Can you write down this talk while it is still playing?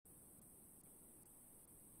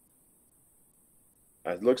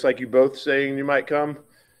It looks like you both saying you might come.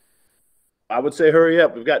 I would say hurry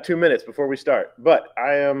up. We've got 2 minutes before we start. But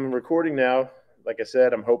I am recording now. Like I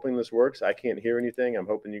said, I'm hoping this works. I can't hear anything. I'm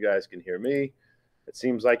hoping you guys can hear me. It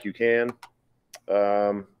seems like you can.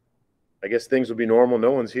 I guess things will be normal.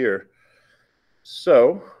 No one's here.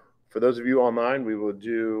 So, for those of you online, we will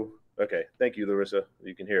do. Okay, thank you, Larissa.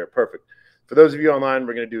 You can hear it. Perfect. For those of you online,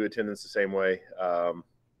 we're going to do attendance the same way.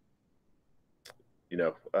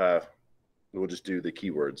 We'll just do the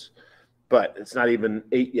keywords. But it's not even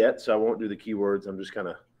 8 yet, so I won't do the keywords. I'm just kind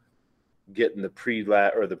of getting the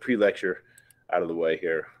pre-lecture out of the way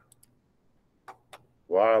here.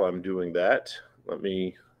 While I'm doing that, let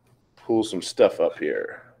me pull some stuff up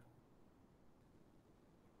here.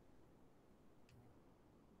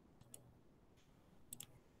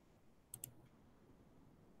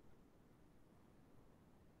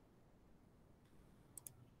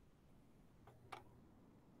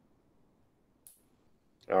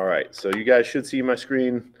 All right, so you guys should see my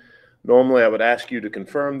screen. Normally, I would ask you to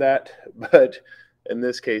confirm that, but in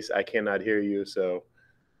this case, I cannot hear you, so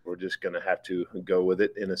we're just going to have to go with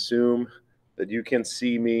it and assume that you can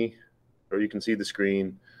see me or you can see the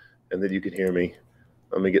screen and that you can hear me.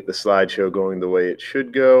 Let me get the slideshow going the way it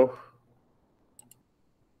should go.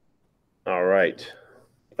 All right.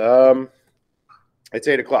 It's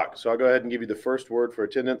 8 o'clock, so I'll go ahead and give you the first word for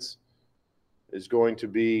attendance is going to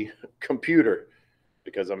be computer,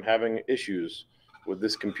 because I'm having issues with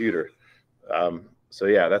this computer. So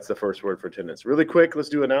yeah, that's the first word for attendance. Really quick, let's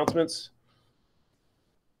do announcements.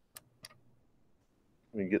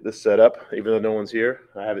 Let me get this set up, even though no one's here.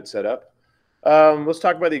 I have it set up. Let's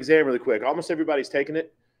talk about the exam really quick. Almost everybody's taken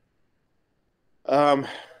it.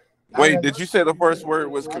 Wait, did you say the first word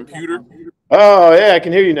was computer? Oh, yeah, I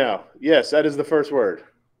can hear you now. Yes, that is the first word.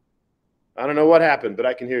 I don't know what happened, but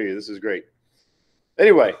I can hear you. This is great.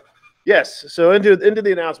 Anyway, yes, so into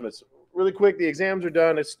the announcements. Really quick, the exams are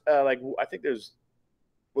done. It's I think there's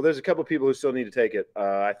a couple of people who still need to take it.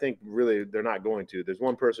 I think really they're not going to. There's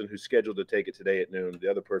one person who's scheduled to take it today at noon. The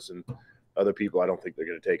other people, I don't think they're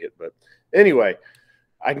going to take it. But anyway,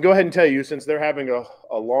 I can go ahead and tell you, since they're having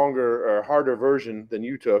a longer or harder version than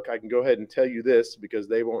you took, I can go ahead and tell you this because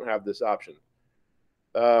they won't have this option.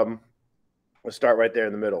 Let's start right there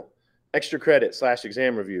in the middle. Extra credit /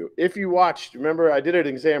 exam review. If you watched, remember I did an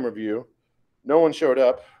exam review. No one showed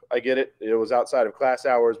up. I get it. It was outside of class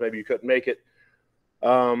hours. Maybe you couldn't make it.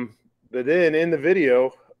 But then in the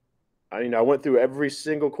video, I went through every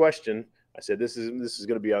single question. I said, this is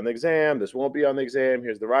going to be on the exam. This won't be on the exam.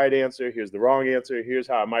 Here's the right answer. Here's the wrong answer. Here's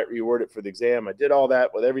how I might reword it for the exam. I did all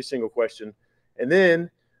that with every single question. And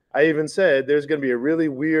then I even said, there's going to be a really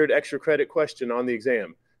weird extra credit question on the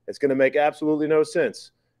exam. It's going to make absolutely no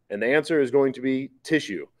sense. And the answer is going to be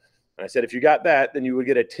tissue. And I said, if you got that, then you would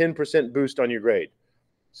get a 10% boost on your grade.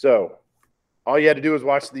 So all you had to do was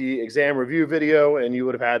watch the exam review video and you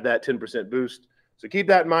would have had that 10% boost. So keep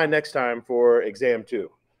that in mind next time for exam 2.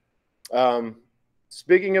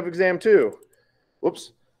 Speaking of exam 2,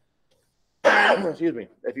 whoops, excuse me.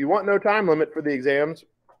 If you want no time limit for the exams,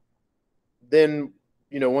 then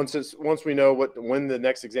once we know when the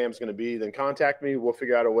next exam is going to be, then contact me. We'll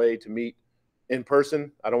figure out a way to meet in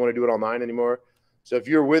person. I don't want to do it online anymore. So if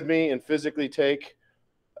you're with me and physically take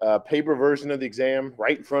a paper version of the exam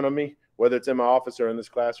right in front of me, whether it's in my office or in this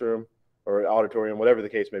classroom or auditorium, whatever the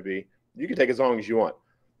case may be, you can take as long as you want.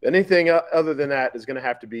 Anything other than that is going to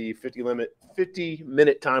have to be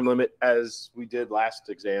 50-minute time limit, as we did last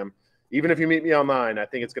exam. Even if you meet me online, I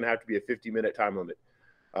think it's going to have to be a 50-minute time limit.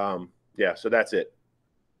 Yeah, so that's it.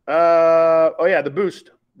 The boost,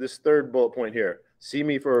 this third bullet point here. See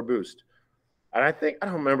me for a boost. And I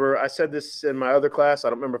don't remember, I said this in my other class. I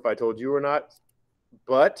don't remember if I told you or not.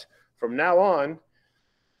 But from now on,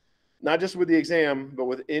 not just with the exam, but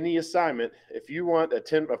with any assignment, if you want a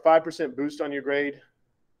 5% boost on your grade,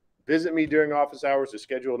 visit me during office hours or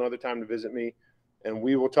schedule another time to visit me, and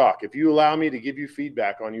we will talk. If you allow me to give you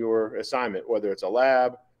feedback on your assignment, whether it's a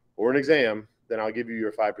lab or an exam, then I'll give you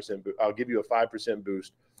your 5%. I'll give you a 5%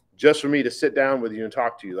 boost just for me to sit down with you and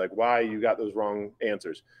talk to you, like why you got those wrong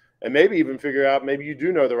answers, and maybe even figure out maybe you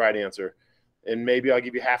do know the right answer, and maybe I'll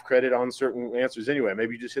give you half credit on certain answers anyway.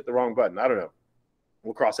 Maybe you just hit the wrong button. I don't know.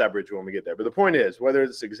 We'll cross that bridge when we get there. But the point is, whether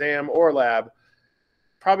it's exam or lab,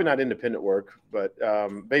 probably not independent work, but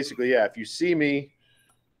basically, yeah, if you see me,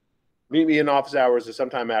 meet me in office hours or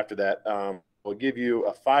sometime after that, we'll give you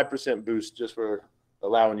a 5% boost just for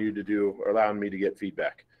allowing me to get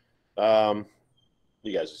feedback. You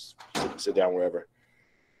guys just sit down wherever.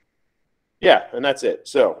 Yeah, and that's it.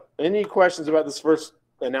 So any questions about this first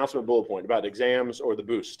announcement bullet point about exams or the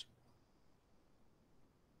boost?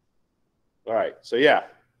 All right. So yeah.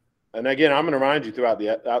 And again, I'm going to remind you throughout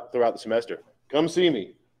the semester, come see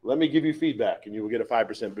me. Let me give you feedback and you will get a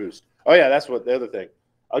 5% boost. Oh yeah. That's what the other thing.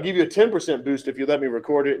 I'll give you a 10% boost if you let me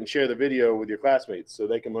record it and share the video with your classmates so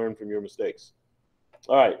they can learn from your mistakes.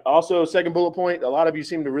 All right. Also, second bullet point, a lot of you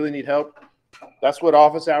seem to really need help. That's what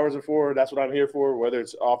office hours are for. That's what I'm here for, whether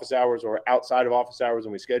it's office hours or outside of office hours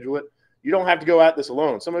when we schedule it. You don't have to go at this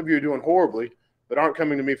alone. Some of you are doing horribly, but aren't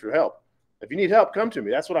coming to me for help. If you need help, come to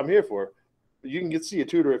me. That's what I'm here for. You can get see a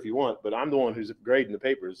tutor if you want, but I'm the one who's grading the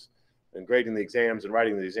papers and grading the exams and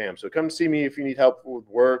writing the exams. So come see me if you need help with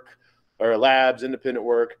work or labs, independent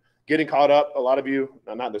work, getting caught up. A lot of you,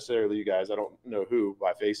 not necessarily you guys, I don't know who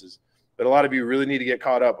by faces, but a lot of you really need to get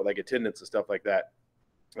caught up with like attendance and stuff like that.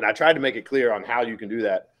 And I tried to make it clear on how you can do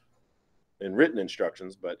that in written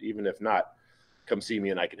instructions, but even if not, come see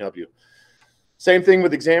me and I can help you. Same thing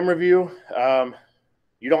with exam review.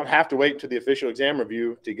 You don't have to wait to the official exam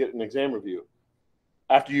review to get an exam review.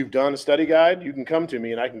 After you've done a study guide, you can come to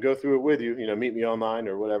me and I can go through it with you, meet me online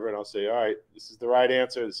or whatever. And I'll say, all right, this is the right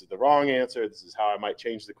answer. This is the wrong answer. This is how I might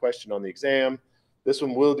change the question on the exam. This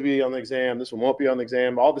one will be on the exam. This one won't be on the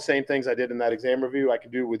exam. All the same things I did in that exam review, I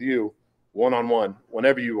can do with you one-on-one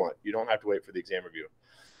whenever you want. You don't have to wait for the exam review.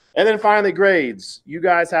 And then finally, grades. You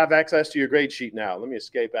guys have access to your grade sheet now. Let me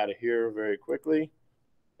escape out of here very quickly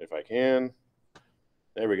if I can.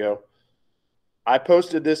 There we go. I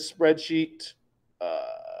posted this spreadsheet.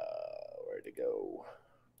 Where'd it go?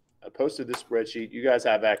 I posted this spreadsheet. You guys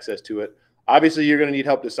have access to it. Obviously, you're going to need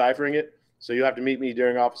help deciphering it. So you'll have to meet me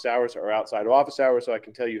during office hours or outside of office hours so I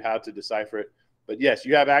can tell you how to decipher it. But yes,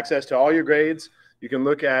 you have access to all your grades. You can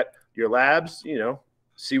look at your labs,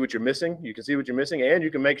 see what you're missing. You can see what you're missing, and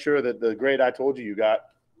you can make sure that the grade I told you got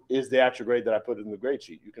is the actual grade that I put in the grade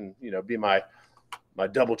sheet. You can, be my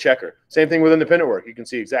double checker. Same thing with independent work. You can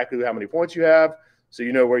see exactly how many points you have, so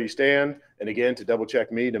you know where you stand. And again, to double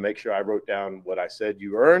check me to make sure I wrote down what I said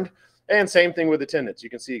you earned. And same thing with attendance. You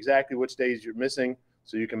can see exactly which days you're missing,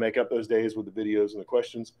 so you can make up those days with the videos and the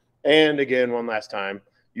questions. And again, one last time,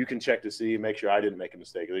 you can check to see, make sure I didn't make a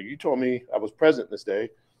mistake. You told me I was present this day,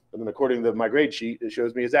 and then according to my grade sheet, it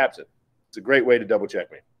shows me as absent. It's a great way to double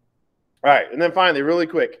check me. All right, and then finally, really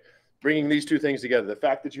quick, bringing these two things together, the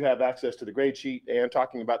fact that you have access to the grade sheet and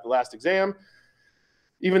talking about the last exam,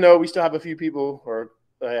 even though we still have a few people or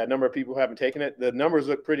a number of people who haven't taken it, the numbers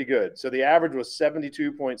look pretty good. So the average was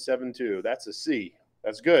 72.72. That's a C.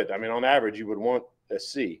 That's good. I mean, on average, you would want a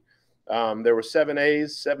C. There were 7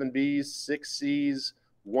 A's, 7 B's, 6 C's,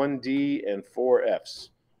 1 D, and 4 F's.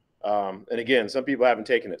 And again, some people haven't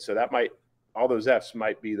taken it. So that might, all those F's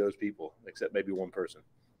might be those people, except maybe one person.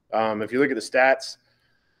 If you look at the stats,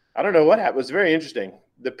 I don't know what happened. It was very interesting.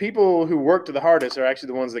 The people who worked the hardest are actually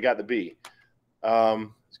the ones that got the B,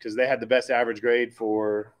 because they had the best average grade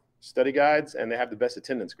for study guides and they have the best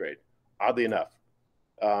attendance grade, oddly enough.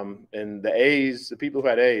 And the A's, the people who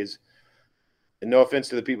had A's, and no offense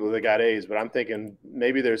to the people that got A's, but I'm thinking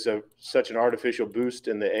maybe there's such an artificial boost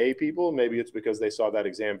in the A people. Maybe it's because they saw that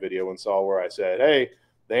exam video and saw where I said, hey,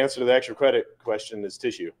 the answer to the extra credit question is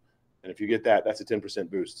tissue. And if you get that, that's a 10%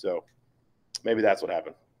 boost. So maybe that's what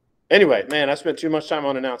happened. Anyway, man, I spent too much time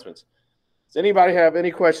on announcements. Does anybody have any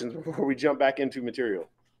questions before we jump back into material?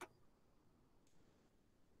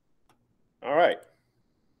 All right.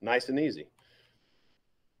 Nice and easy.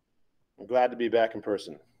 I'm glad to be back in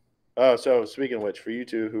person. Oh, so speaking of which, for you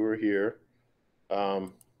two who are here,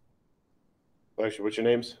 actually, what's your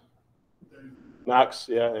names? Knox,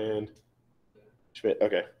 yeah, and Schmidt.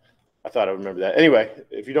 Okay. I thought I would remember that. Anyway,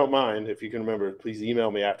 if you don't mind, if you can remember, please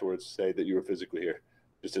email me afterwards to say that you were physically here,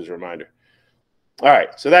 just as a reminder. All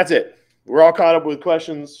right, so that's it. We're all caught up with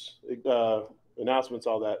questions, announcements,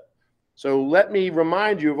 all that. So let me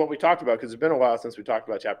remind you of what we talked about, because it's been a while since we talked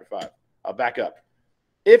about Chapter 5. I'll back up.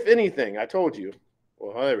 If anything, I told you,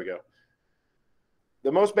 well, there we go.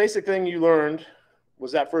 The most basic thing you learned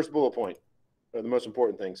was that first bullet point, or the most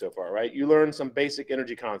important thing so far, right? You learned some basic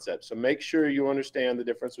energy concepts. So make sure you understand the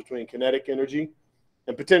difference between kinetic energy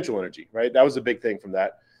and potential energy, right? That was a big thing from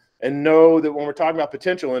that. And know that when we're talking about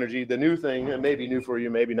potential energy, the new thing, and maybe new for you,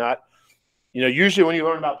 maybe not, usually when you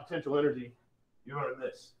learn about potential energy, you learn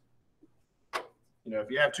this. If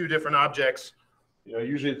you have two different objects,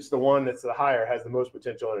 usually it's the one that's the higher has the most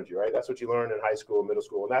potential energy, right? That's what you learn in high school, middle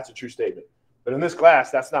school, and that's a true statement. But in this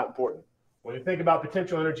class, that's not important. When you think about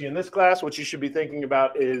potential energy in this class, what you should be thinking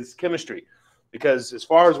about is chemistry. Because as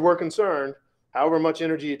far as we're concerned, however much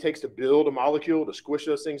energy it takes to build a molecule, to squish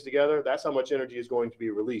those things together, that's how much energy is going to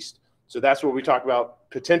be released. So that's what we talk about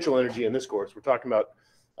potential energy in this course. We're talking about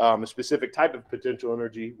a specific type of potential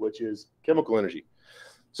energy, which is chemical energy.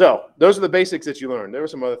 So those are the basics that you learned. There were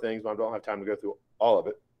some other things, but I don't have time to go through all of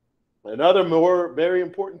it. Another very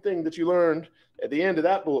important thing that you learned at the end of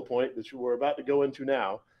that bullet point that we're about to go into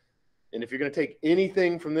now, and if you're going to take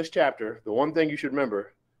anything from this chapter, the one thing you should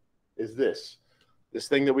remember is this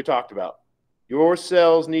thing that we talked about. Your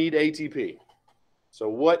cells need ATP. So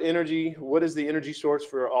what is the energy source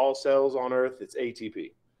for all cells on Earth? It's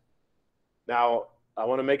ATP. Now, I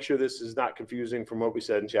want to make sure this is not confusing from what we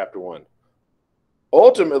said in chapter 1.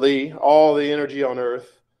 Ultimately, all the energy on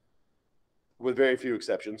Earth, with very few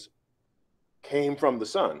exceptions, came from the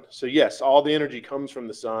sun. So yes, all the energy comes from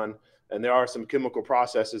the sun, and there are some chemical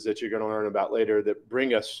processes that you're going to learn about later that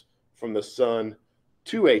bring us from the sun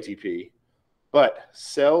to ATP. But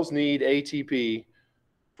cells need ATP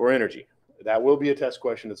for energy. That will be a test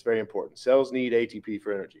question that's very important. Cells need ATP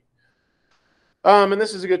for energy. And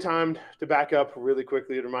this is a good time to back up really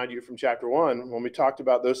quickly to remind you from chapter 1 when we talked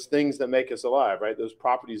about those things that make us alive, right? Those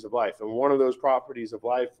properties of life. And one of those properties of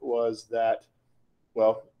life was that,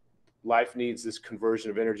 well, life needs this conversion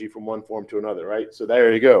of energy from one form to another, right? So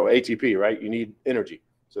there you go, ATP, right? You need energy.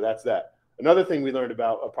 So that's that. Another thing we learned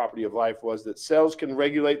about a property of life was that cells can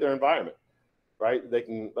regulate their environment, right? They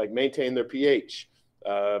can like maintain their pH,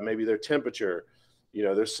 maybe their temperature,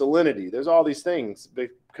 their salinity. There's all these things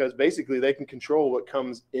because basically they can control what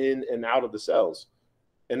comes in and out of the cells.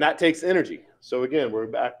 And that takes energy. So again, we're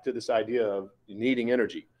back to this idea of needing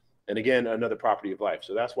energy. And again, another property of life.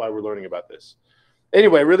 So that's why we're learning about this.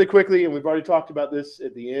 Anyway, really quickly, and we've already talked about this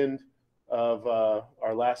at the end of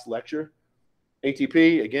our last lecture.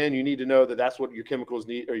 ATP, again, you need to know that that's what your chemicals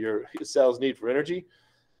need or your cells need for energy.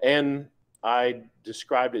 And I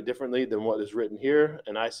described it differently than what is written here.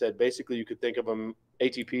 And I said, basically, you could think of them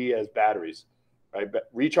ATP as batteries, right?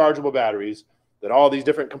 Rechargeable batteries that all these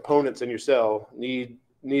different components in your cell need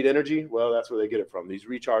energy. Well, that's where they get it from, these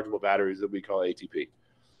rechargeable batteries that we call ATP.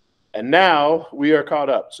 And now we are caught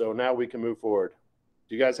up. So now we can move forward.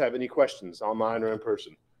 Do you guys have any questions online or in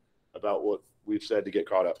person about what we've said to get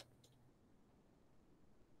caught up?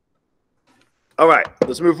 All right,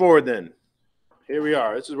 let's move forward then. Here we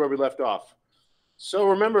are. This is where we left off. So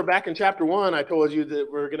remember back in chapter 1, I told you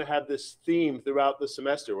that we're going to have this theme throughout the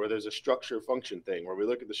semester where there's a structure function thing where we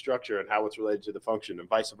look at the structure and how it's related to the function and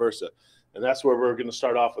vice versa. And that's where we're going to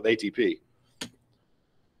start off with ATP.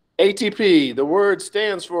 ATP, the word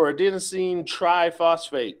stands for adenosine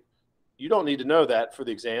triphosphate. You don't need to know that for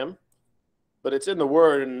the exam, but it's in the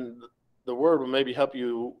word, and the word will maybe help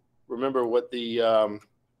you remember what the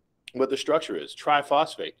structure is.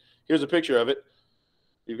 Triphosphate. Here's a picture of it.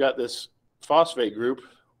 You've got this phosphate group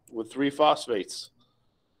with 3 phosphates.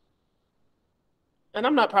 And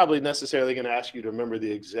I'm not probably necessarily going to ask you to remember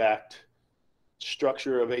the exact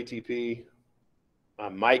structure of ATP. I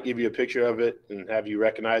might give you a picture of it and have you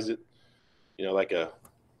recognize it. Like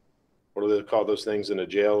what do they call those things in a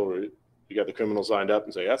jail where you got the criminals lined up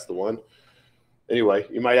and say, that's the one. Anyway,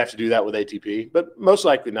 you might have to do that with ATP, but most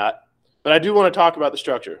likely not. But I do want to talk about the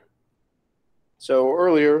structure. So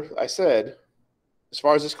earlier I said, as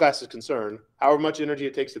far as this class is concerned, however much energy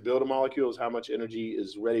it takes to build a molecule is how much energy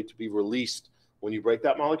is ready to be released when you break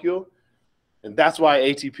that molecule. And that's why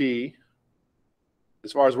ATP,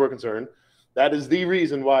 as far as we're concerned, that is the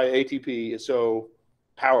reason why ATP is so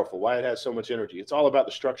powerful, why it has so much energy. It's all about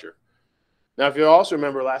the structure. Now, if you also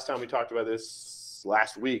remember last time we talked about this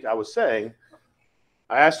last week, I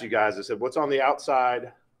asked you guys, I said, what's on the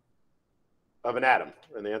outside of an atom?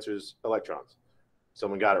 And the answer is electrons.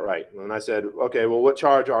 Someone got it right. And I said, okay, well, what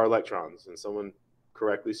charge are electrons? And someone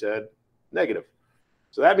correctly said negative.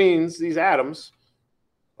 So that means these atoms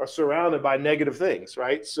are surrounded by negative things,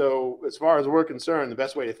 right? So as far as we're concerned, the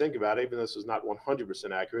best way to think about it, even though this is not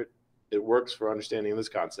 100% accurate, it works for understanding this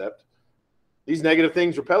concept. These negative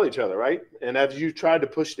things repel each other, right? And as you try to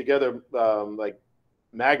push together like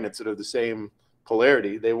magnets that are the same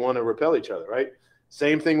polarity, they want to repel each other, right?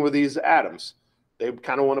 Same thing with these atoms. They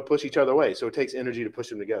kind of want to push each other away. So it takes energy to push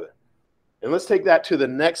them together. And let's take that to the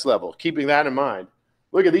next level, keeping that in mind.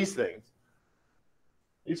 Look at these things.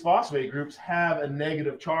 These phosphate groups have a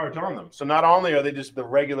negative charge on them. So not only are they just the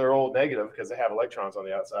regular old negative because they have electrons on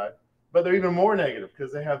the outside, but they're even more negative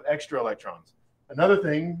because they have extra electrons. Another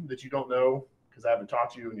thing that you don't know, because I haven't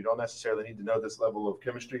taught you and you don't necessarily need to know this level of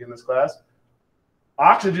chemistry in this class,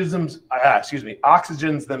 oxygens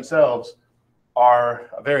themselves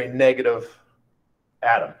are a very negative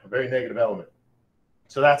atom, a very negative element.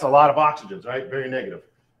 So that's a lot of oxygens, right? Very negative.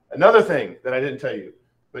 Another thing that I didn't tell you,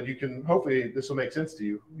 but you can, hopefully this will make sense to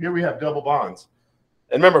you. Here we have double bonds.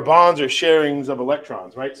 And remember, bonds are sharings of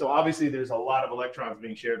electrons, right? So obviously there's a lot of electrons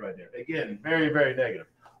being shared right there. Again, very, very negative.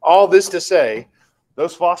 All this to say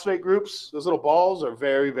Those phosphate groups, those little balls, are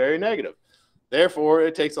very, very negative. Therefore,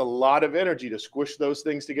 it takes a lot of energy to squish those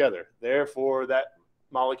things together. Therefore, that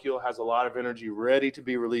molecule has a lot of energy ready to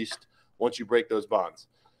be released once you break those bonds.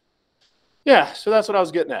 Yeah, so that's what I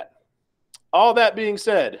was getting at. All that being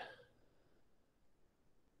said,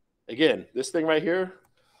 again, this thing right here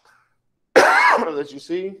that you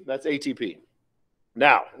see, that's ATP.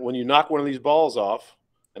 Now, when you knock one of these balls off,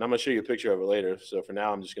 and I'm going to show you a picture of it later. So for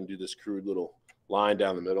now, I'm just going to do this crude little line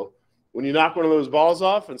down the middle. When you knock one of those balls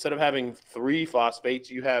off, instead of having 3 phosphates,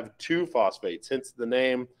 you have 2 phosphates. Hence the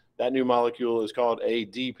name, that new molecule is called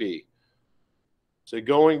ADP. So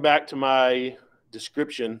going back to my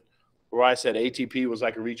description where I said ATP was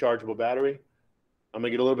like a rechargeable battery, I'm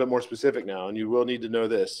going to get a little bit more specific now, and you will need to know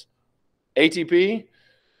this. ATP,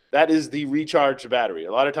 that is the recharged battery.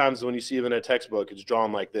 A lot of times when you see it in a textbook, it's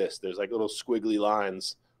drawn like this. There's like little squiggly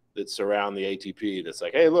lines that surround the ATP that's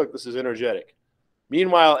like, hey, look, this is energetic.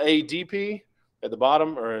 Meanwhile, ADP at the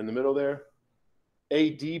bottom or in the middle there,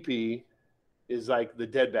 ADP is like the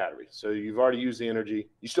dead battery. So you've already used the energy.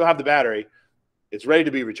 You still have the battery. It's ready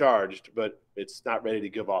to be recharged, but it's not ready to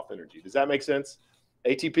give off energy. Does that make sense?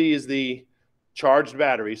 ATP is the charged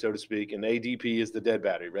battery, so to speak, and ADP is the dead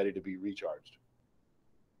battery, ready to be recharged.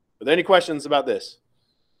 Are there any questions about this?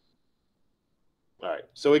 All right.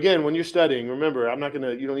 So again, when you're studying, remember,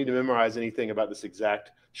 you don't need to memorize anything about this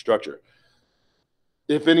exact structure.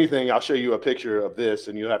 If anything, I'll show you a picture of this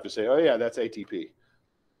and you'll have to say, oh yeah, that's ATP.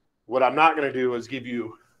 What I'm not going to do is give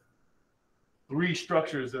you 3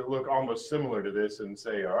 structures that look almost similar to this and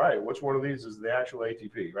say, all right, which one of these is the actual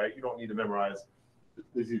ATP, right? You don't need to memorize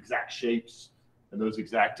these exact shapes and those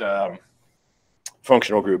exact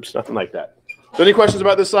functional groups, nothing like that. So any questions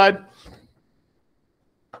about this slide?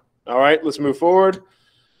 All right, let's move forward.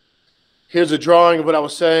 Here's a drawing of what I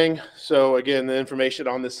was saying. So again, the information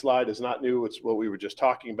on this slide is not new. It's what we were just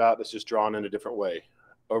talking about. It's just drawn in a different way.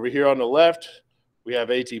 Over here on the left, we have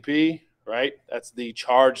ATP, right? That's the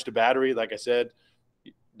charged battery. Like I said,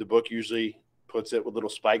 the book usually puts it with little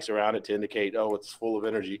spikes around it to indicate, oh, it's full of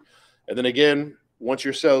energy. And then again, once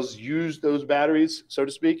your cells use those batteries, so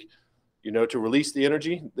to speak, to release the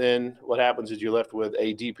energy, then what happens is you're left with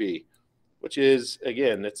ADP, which is,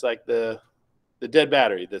 again, it's like the dead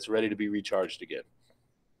battery that's ready to be recharged again.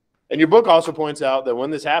 And your book also points out that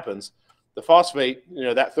when this happens, the phosphate,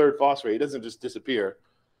 that third phosphate, it doesn't just disappear.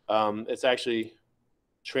 It's actually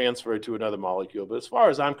transferred to another molecule. But as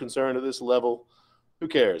far as I'm concerned at this level, who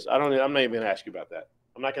cares? I'm not even going to ask you about that.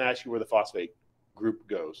 I'm not going to ask you where the phosphate group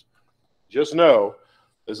goes. Just know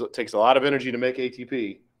it takes a lot of energy to make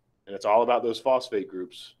ATP, and it's all about those phosphate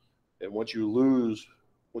groups. And once you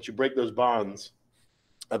break those bonds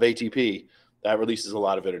of ATP, that releases a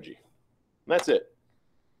lot of energy. And that's it.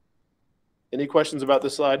 Any questions about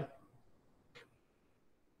this slide?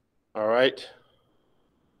 All right.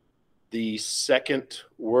 The second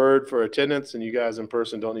word for attendance, and you guys in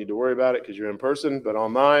person don't need to worry about it because you're in person, but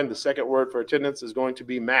online, the second word for attendance is going to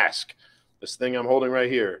be mask. This thing I'm holding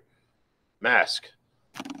right here. Mask.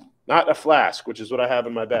 Not a flask, which is what I have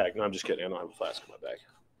in my bag. No, I'm just kidding. I don't have a flask in my bag.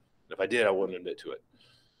 If I did, I wouldn't admit to it.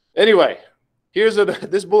 Anyway, here's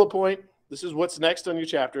this bullet point. This is what's next on your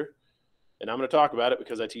chapter. And I'm going to talk about it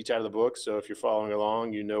because I teach out of the book. So if you're following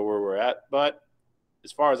along, you know where we're at. But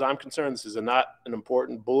as far as I'm concerned, this is not an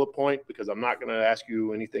important bullet point because I'm not going to ask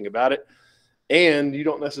you anything about it. And you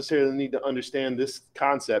don't necessarily need to understand this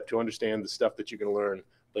concept to understand the stuff that you're going to learn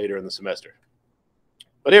later in the semester.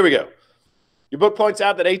 But here we go. Your book points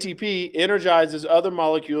out that ATP energizes other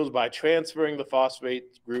molecules by transferring the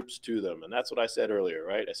phosphate groups to them. And that's what I said earlier,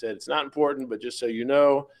 right? I said it's not important, but just so you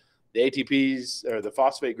know, the ATPs or the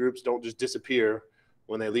phosphate groups don't just disappear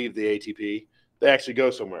when they leave the ATP. They actually go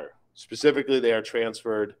somewhere. Specifically, they are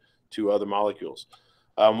transferred to other molecules.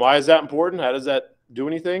 Why is that important? How does that do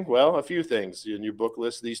anything? Well, a few things. In your book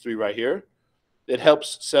list, these 3 right here. It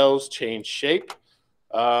helps cells change shape.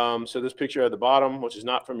 So this picture at the bottom, which is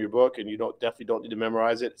not from your book, and you definitely don't need to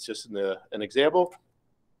memorize it. It's just an example.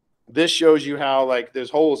 This shows you how there's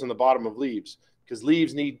holes in the bottom of leaves because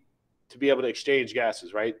leaves need to be able to exchange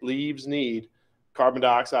gases, right? Leaves need carbon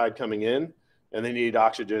dioxide coming in and they need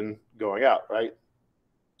oxygen going out, right?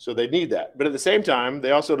 So they need that. But at the same time,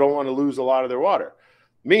 they also don't want to lose a lot of their water,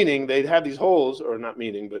 meaning they have these holes, or not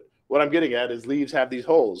meaning, but what I'm getting at is leaves have these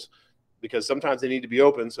holes because sometimes they need to be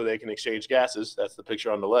open so they can exchange gases. That's the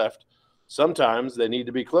picture on the left. Sometimes they need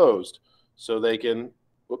to be closed so they can,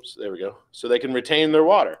 whoops, there we go, so they can retain their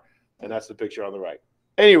water. And that's the picture on the right.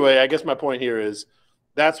 Anyway, I guess my point here is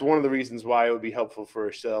that's one of the reasons why it would be helpful for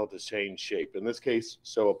a cell to change shape. In this case,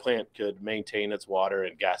 so a plant could maintain its water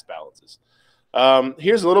and gas balances.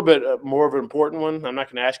 Here's a little bit more of an important one. I'm not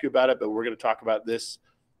going to ask you about it, but we're going to talk about this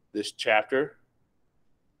chapter.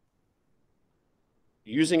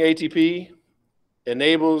 Using ATP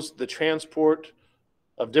enables the transport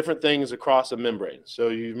of different things across a membrane. So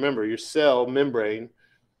you remember your cell membrane,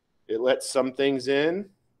 it lets some things in,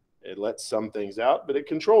 it lets some things out, but it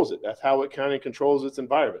controls it. That's how it kind of controls its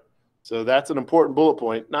environment. So that's an important bullet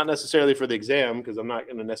point, not necessarily for the exam, because I'm not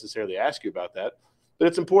going to necessarily ask you about that, but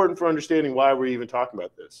it's important for understanding why we're even talking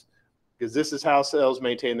about this, because this is how cells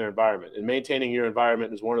maintain their environment, and maintaining your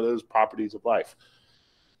environment is one of those properties of life.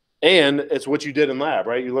 And it's what you did in lab,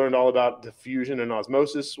 right? You learned all about diffusion and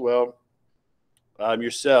osmosis. Well,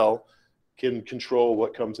 your cell can control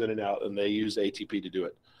what comes in and out, and they use ATP to do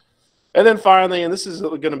it. And then finally, and this is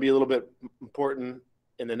going to be a little bit important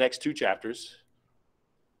in the next two chapters,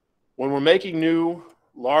 when we're making new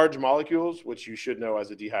large molecules, which you should know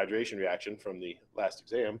as a dehydration reaction from the last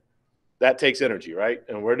exam, that takes energy, right?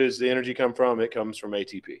 And where does the energy come from? It comes from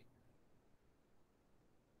ATP.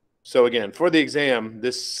 So again, for the exam,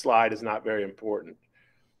 this slide is not very important.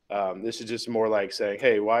 This is just more like saying,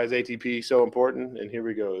 hey, why is ATP so important? And here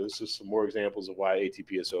we go. This is some more examples of why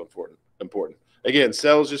ATP is so important. Again,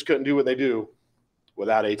 cells just couldn't do what they do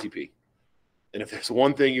without ATP. And if there's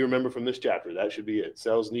one thing you remember from this chapter, that should be it.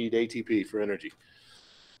 Cells need ATP for energy.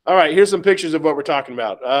 All right, here's some pictures of what we're talking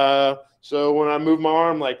about. So when I move my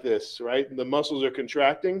arm like this, right, the muscles are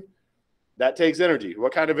contracting. That takes energy.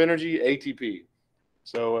 What kind of energy? ATP.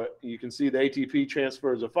 So you can see the ATP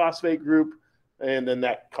transfers a phosphate group, and then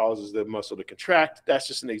that causes the muscle to contract. That's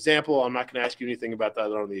just an example. I'm not going to ask you anything about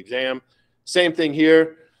that on the exam. Same thing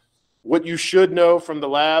here. What you should know from the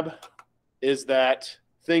lab is that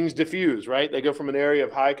things diffuse, right? They go from an area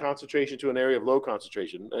of high concentration to an area of low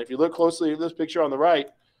concentration. And if you look closely at this picture on the right,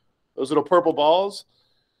 those little purple balls,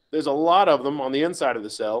 there's a lot of them on the inside of the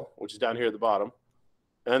cell, which is down here at the bottom.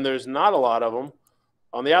 And there's not a lot of them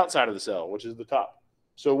on the outside of the cell, which is the top.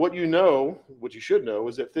 So what you know, what you should know,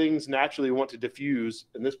 is that things naturally want to diffuse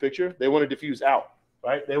in this picture. They want to diffuse out,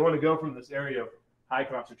 right? They want to go from this area of high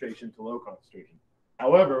concentration to low concentration.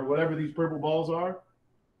 However, whatever these purple balls are,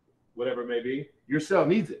 whatever it may be, your cell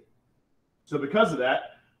needs it. So because of that,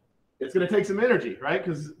 it's going to take some energy, right?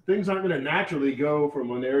 Because things aren't going to naturally go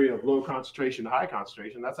from an area of low concentration to high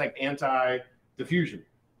concentration. That's like anti-diffusion.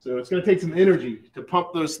 So it's going to take some energy to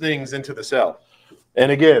pump those things into the cell.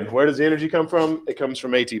 And again, where does the energy come from? It comes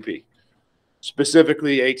from ATP.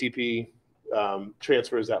 Specifically, ATP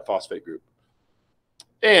transfers that phosphate group.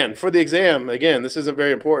 And for the exam, again, this isn't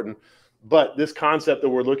very important, but this concept that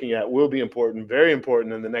we're looking at will be important, very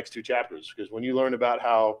important in the next two chapters, because when you learn about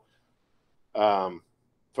how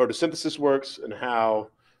photosynthesis works and how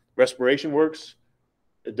respiration works,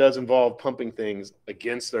 it does involve pumping things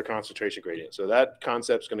against their concentration gradient. So that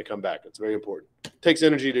concept's going to come back. It's very important. It takes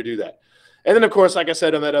energy to do that. And then, of course, like I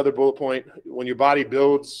said on that other bullet point, when your body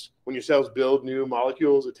builds, when your cells build new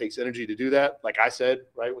molecules, it takes energy to do that. Like I said,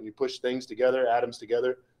 right, when you push things together, atoms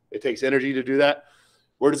together, it takes energy to do that.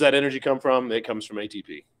 Where does that energy come from? It comes from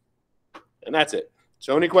ATP. And that's it.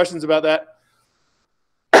 So any questions about that?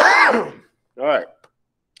 All right.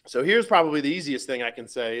 So here's probably the easiest thing I can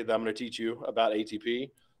say that I'm going to teach you about ATP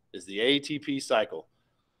is the ATP cycle.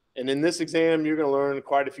 And in this exam, you're going to learn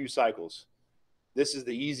quite a few cycles. This is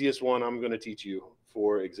the easiest one I'm going to teach you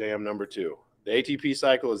for exam number 2. The ATP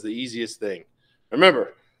cycle is the easiest thing.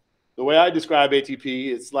 Remember, the way I describe ATP,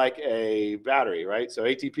 it's like a battery, right? So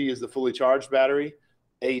ATP is the fully charged battery.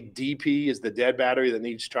 ADP is the dead battery that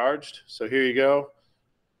needs charged. So here you go.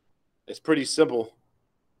 It's pretty simple.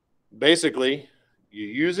 Basically, you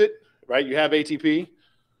use it, right? You have ATP.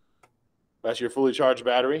 That's your fully charged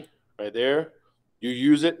battery right there. You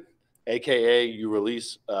use it, AKA you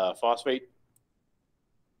release phosphate.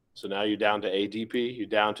 So now you're down to ADP. You're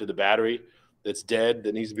down to the battery that's dead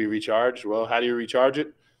that needs to be recharged. Well, how do you recharge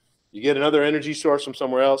it? You get another energy source from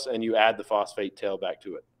somewhere else, and you add the phosphate tail back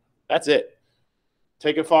to it. That's it.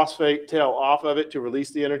 Take a phosphate tail off of it to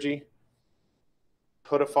release the energy.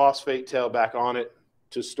 Put a phosphate tail back on it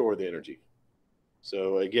to store the energy.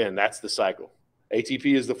 So again, that's the cycle.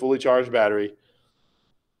 ATP is the fully charged battery.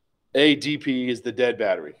 ADP is the dead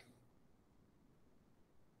battery.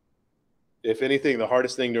 If anything, the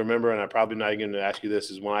hardest thing to remember, and I'm probably not going to ask you this,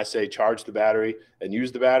 is when I say charge the battery and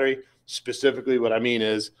use the battery, specifically what I mean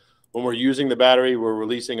is when we're using the battery, we're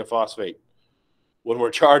releasing a phosphate. When we're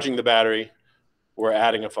charging the battery, we're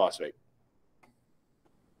adding a phosphate.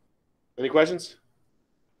 Any questions?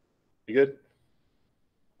 You good?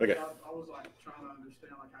 Okay. I was like trying to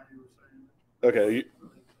understand like how you were saying it. Okay. Do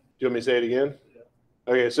you want me to say it again? Yeah.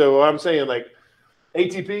 Okay. So I'm saying like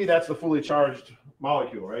ATP, that's the fully charged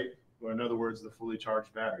molecule, right? or in other words, the fully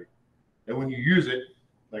charged battery. And when you use it,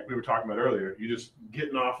 like we were talking about earlier, you're just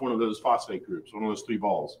getting off one of those phosphate groups, one of those 3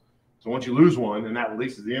 balls. So once you lose one and that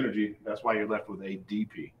releases the energy, that's why you're left with a DP,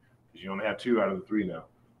 because you only have 2 out of the 3 now.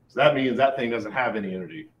 So that means that thing doesn't have any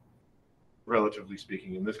energy, relatively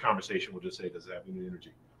speaking. In this conversation, we'll just say it doesn't have any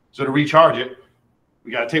energy. So to recharge it,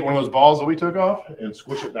 we got to take one of those balls that we took off and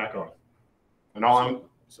squish it back on. And all I'm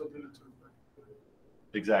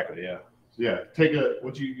exactly, yeah. So yeah, take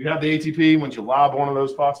once you have the ATP, once you lob one of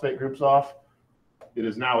those phosphate groups off, it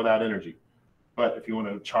is now without energy. But if you want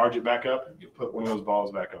to charge it back up, you put one of those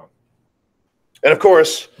balls back on. And of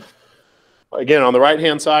course, again, on the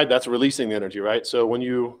right-hand side, that's releasing the energy, right? So when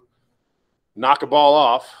you knock a ball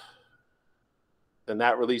off, then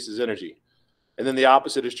that releases energy. And then the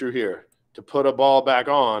opposite is true here. To put a ball back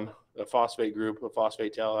on, a phosphate group, a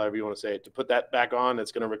phosphate tail, however you want to say it, to put that back on,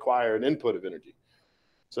 it's going to require an input of energy.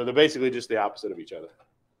 So they're basically just the opposite of each other.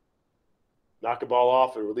 Knock a ball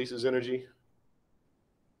off, it releases energy,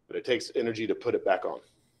 but it takes energy to put it back on.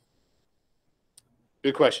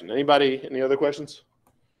 Good question. Anybody, any other questions?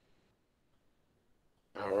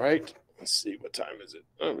 All right. Let's see, what time is it?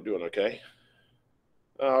 Oh, we're doing okay.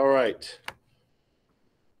 All right.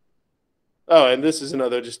 Oh, and this is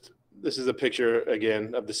this is a picture,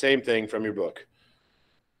 again, of the same thing from your book.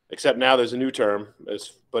 Except now there's a new term.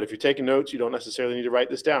 But if you're taking notes, you don't necessarily need to write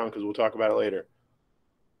this down because we'll talk about it later.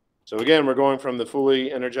 So again, we're going from the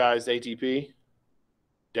fully energized ATP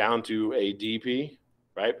down to a DP,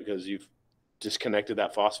 right? Because you've disconnected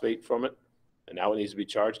that phosphate from it, and now it needs to be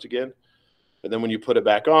charged again. But then when you put it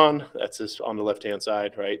back on, that's this on the left-hand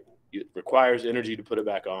side, right? It requires energy to put it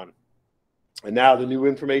back on. And now the new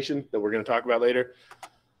information that we're going to talk about later,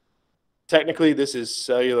 technically this is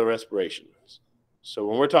cellular respiration. So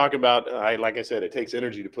when we're talking about, like I said, it takes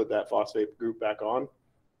energy to put that phosphate group back on.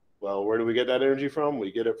 Well, where do we get that energy from?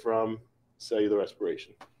 We get it from cellular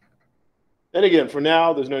respiration. And again, for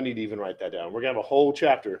now, there's no need to even write that down. We're going to have a whole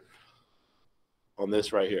chapter on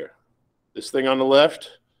this right here. This thing on the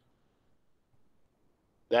left,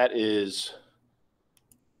 that is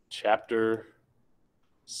chapter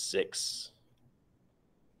 6.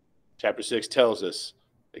 Chapter 6 tells us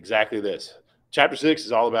exactly this. Chapter 6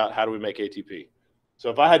 is all about how do we make ATP. So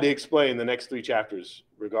if I had to explain the next 3 chapters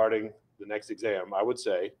regarding the next exam, I would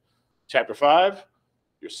say chapter 5,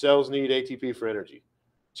 your cells need ATP for energy.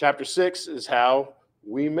 Chapter 6 is how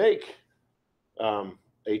we make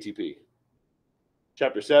ATP.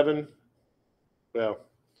 Chapter 7, well,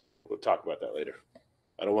 we'll talk about that later.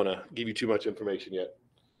 I don't want to give you too much information yet.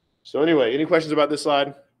 So anyway, any questions about this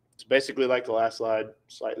slide? It's basically like the last slide,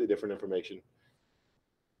 slightly different information.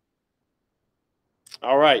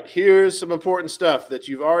 All right, here's some important stuff that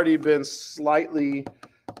you've already been slightly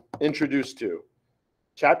introduced to.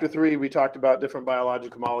 Chapter 3, we talked about different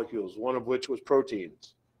biological molecules, one of which was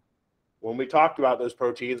proteins. When we talked about those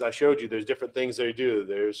proteins, I showed you there's different things they do.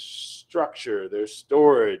 There's structure, there's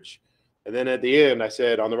storage. And then at the end, I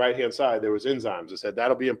said on the right-hand side, there was enzymes. I said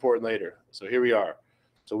that'll be important later. So here we are.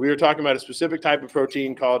 So we were talking about a specific type of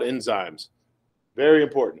protein called enzymes. Very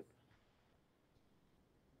important.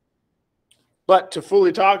 But to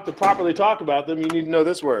properly talk about them, you need to know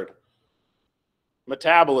this word,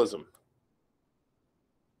 metabolism.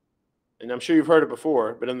 And I'm sure you've heard it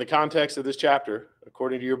before, but in the context of this chapter,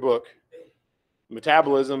 according to your book,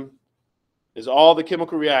 metabolism is all the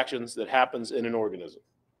chemical reactions that happens in an organism.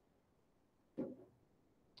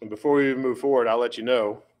 And before we move forward, I'll let you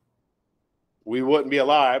know, we wouldn't be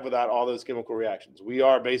alive without all those chemical reactions. We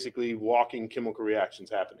are basically walking chemical reactions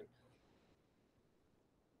happening.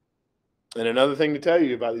 And another thing to tell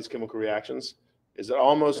you about these chemical reactions is that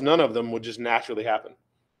almost none of them would just naturally happen.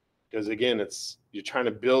 Because again, you're trying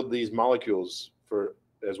to build these molecules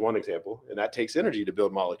as one example, and that takes energy to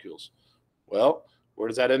build molecules. Well, where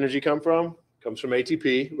does that energy come from? It comes from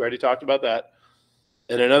ATP. We already talked about that.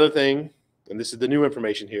 And another thing, and this is the new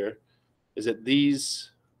information here, is that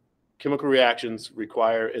these chemical reactions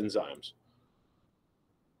require enzymes.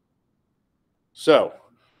 So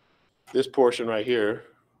this portion right here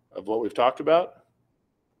of what we've talked about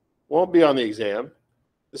won't be on the exam.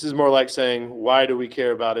 This is more like saying, why do we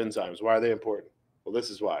care about enzymes? Why are they important? Well, this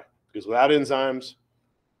is why. Because without enzymes,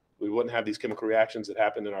 we wouldn't have these chemical reactions that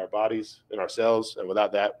happen in our bodies, in our cells, and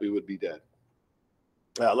without that, we would be dead.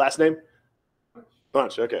 Last name?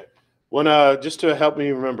 Bunch, okay. Just to help me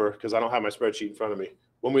remember, because I don't have my spreadsheet in front of me,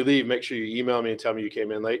 when we leave, make sure you email me and tell me you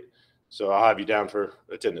came in late, so I'll have you down for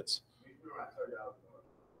attendance.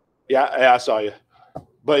 Yeah, I saw you.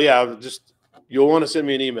 But yeah, you'll want to send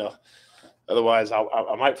me an email. Otherwise,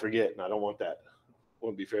 I might forget, and I don't want that. It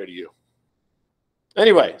wouldn't be fair to you.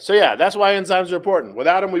 Anyway, so yeah, that's why enzymes are important.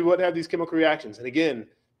 Without them, we wouldn't have these chemical reactions. And again,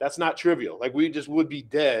 that's not trivial. Like we just would be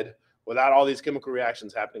dead without all these chemical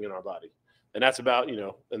reactions happening in our body. And that's about, you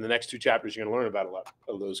know, in the next 2 chapters, you're going to learn about a lot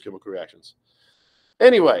of those chemical reactions.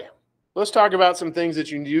 Anyway, let's talk about some things that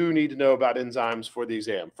you do need to know about enzymes for the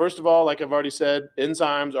exam. First of all, like I've already said,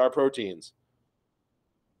 enzymes are proteins.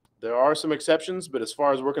 There are some exceptions, but as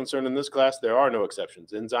far as we're concerned in this class, there are no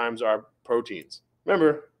exceptions. Enzymes are proteins.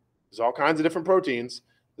 Remember, there's all kinds of different proteins.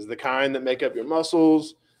 There's the kind that make up your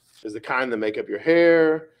muscles. There's the kind that make up your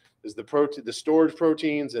hair. There's the storage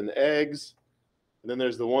proteins in eggs. And then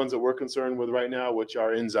there's the ones that we're concerned with right now, which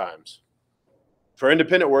are enzymes. For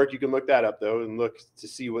independent work, you can look that up, though, and look to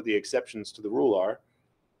see what the exceptions to the rule are.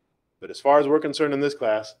 But as far as we're concerned in this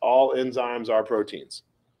class, all enzymes are proteins.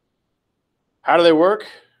 How do they work?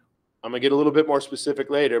 I'm going to get a little bit more specific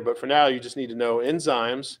later, but for now, you just need to know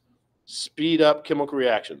enzymes speed up chemical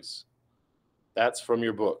reactions. That's from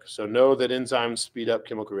your book. So know that enzymes speed up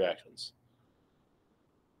chemical reactions,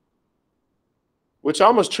 which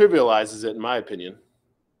almost trivializes it, in my opinion,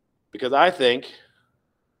 because I think,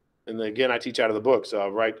 and again, I teach out of the book, so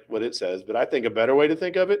I'll write what it says, but I think a better way to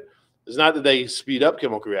think of it is not that they speed up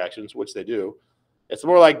chemical reactions, which they do. It's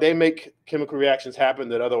more like they make chemical reactions happen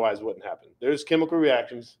that otherwise wouldn't happen. There's chemical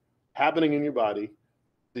reactions happening in your body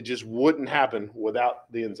that just wouldn't happen without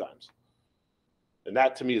the enzymes. And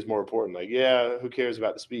that to me is more important. Like, yeah, who cares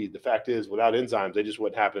about the speed? The fact is, without enzymes, they just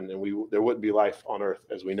wouldn't happen, and there wouldn't be life on Earth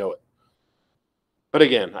as we know it. But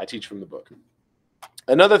again, I teach from the book.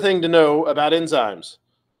 Another thing to know about enzymes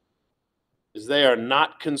is they are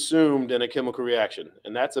not consumed in a chemical reaction.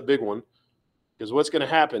 And that's a big one, because what's going to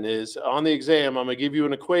happen is on the exam, I'm going to give you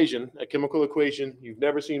an equation, a chemical equation you've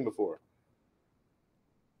never seen before.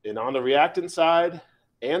 And on the reactant side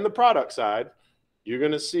and the product side, you're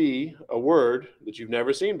going to see a word that you've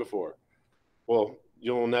never seen before. Well,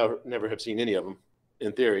 you'll never have seen any of them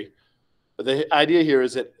in theory. But the idea here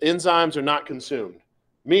is that enzymes are not consumed,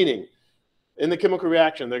 meaning in the chemical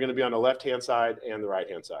reaction, they're going to be on the left-hand side and the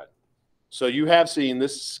right-hand side. So you have seen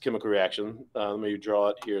this chemical reaction. Let me draw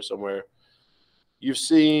it here somewhere. You've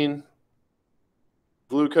seen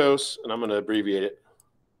glucose, and I'm going to abbreviate it.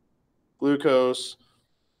 Glucose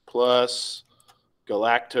plus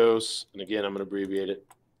galactose, and again, I'm going to abbreviate it,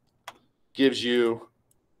 gives you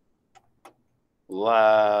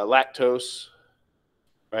lactose,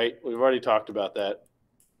 right? We've already talked about that,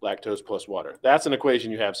 lactose plus water. That's an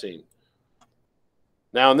equation you have seen.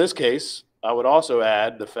 Now, in this case, I would also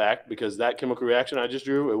add the fact, because that chemical reaction I just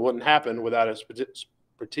drew, it wouldn't happen without a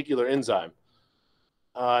particular enzyme.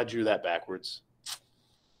 I drew that backwards.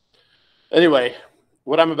 Anyway,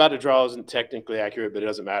 what I'm about to draw isn't technically accurate, but it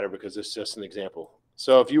doesn't matter because it's just an example.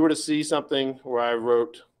 So if you were to see something where I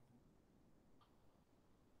wrote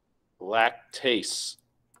lactase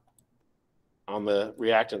on the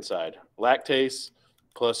reactant side, lactase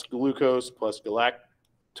plus glucose plus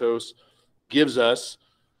galactose gives us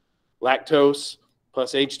lactose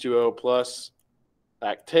plus H2O plus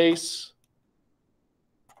lactase.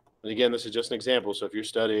 And again, this is just an example. So if you're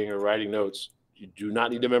studying or writing notes, you do not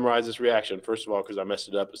need to memorize this reaction. First of all, because I messed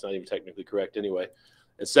it up. It's not even technically correct anyway.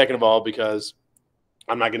 And second of all, because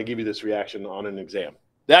I'm not going to give you this reaction on an exam.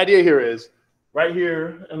 The idea here is right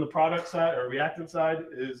here on the product side or reactant side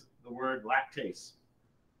is the word lactase.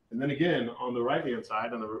 And then again, on the right-hand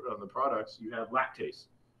side, on the products, you have lactase.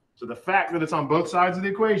 So the fact that it's on both sides of the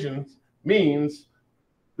equation means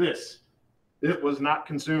this. It was not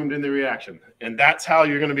consumed in the reaction. And that's how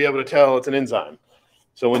you're going to be able to tell it's an enzyme.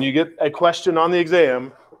 So when you get a question on the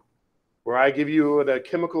exam where I give you a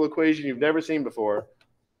chemical equation you've never seen before,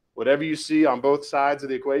 whatever you see on both sides of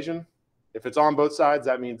the equation, if it's on both sides,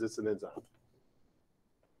 that means it's an enzyme.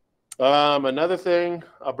 Another thing,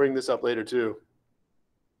 I'll bring this up later too.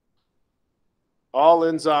 All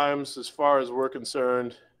enzymes, as far as we're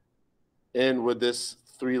concerned, end with this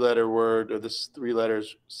 3-letter word or this 3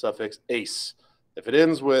 letters suffix ACE. If it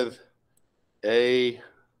ends with A-S-E,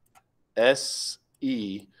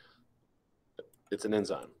 it's an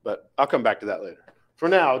enzyme. But I'll come back to that later. For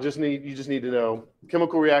now, you just need to know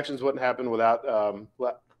chemical reactions wouldn't happen without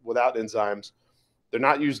enzymes. They're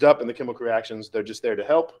not used up in the chemical reactions. They're just there to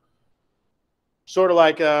help. Sort of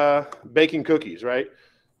like baking cookies, right?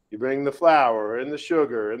 You bring the flour and the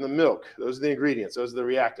sugar and the milk. Those are the ingredients. Those are the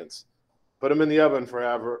reactants. Put them in the oven for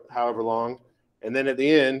however long. And then at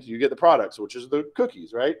the end, you get the products, which is the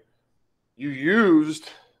cookies, right? You used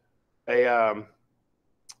you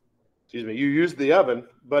used the oven,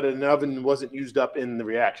 but an oven wasn't used up in the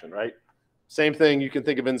reaction, right? Same thing, you can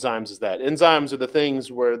think of enzymes as that. Enzymes are the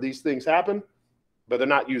things where these things happen, but they're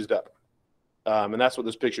not used up. And that's what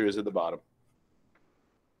this picture is at the bottom.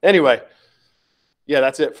 Anyway, yeah,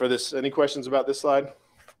 that's it for this. Any questions about this slide?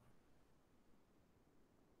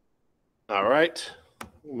 All right,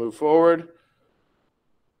 we'll move forward.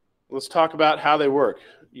 Let's talk about how they work.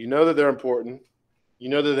 You know that they're important. You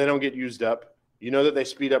know that they don't get used up. You know that they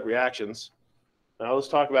speed up reactions. Now let's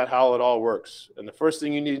talk about how it all works. And the first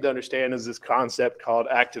thing you need to understand is this concept called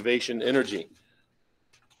activation energy.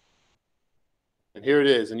 And here it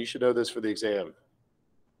is, and you should know this for the exam.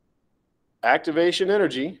 Activation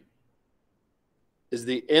energy is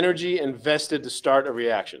the energy invested to start a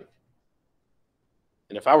reaction.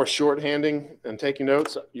 And if I were shorthanding and taking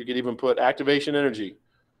notes, you could even put activation energy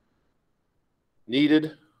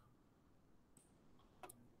needed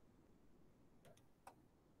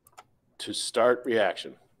to start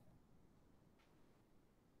reaction.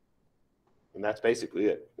 And that's basically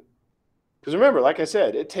it. Because remember, like I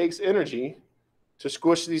said, it takes energy to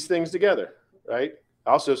squish these things together, right?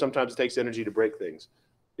 Also, sometimes it takes energy to break things.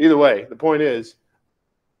 Either way, the point is,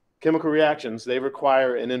 chemical reactions, they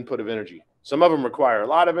require an input of energy. Some of them require a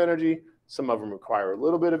lot of energy. Some of them require a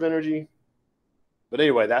little bit of energy. But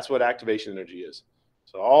anyway, that's what activation energy is.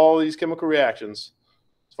 So all these chemical reactions,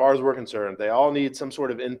 as far as we're concerned, they all need some sort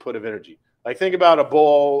of input of energy. Like think about a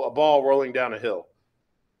ball rolling down a hill,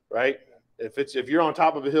 right? If you're on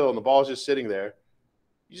top of a hill and the ball is just sitting there,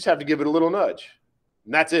 you just have to give it a little nudge.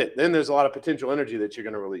 And that's it. Then there's a lot of potential energy that you're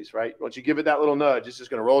going to release, right? Once you give it that little nudge, it's just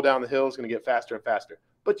going to roll down the hill. It's going to get faster and faster.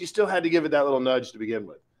 But you still had to give it that little nudge to begin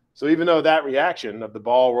with. So even though that reaction of the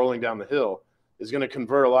ball rolling down the hill is going to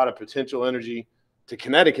convert a lot of potential energy to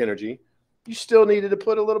kinetic energy, you still needed to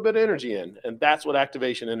put a little bit of energy in. And that's what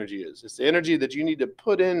activation energy is. It's the energy that you need to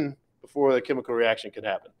put in before the chemical reaction can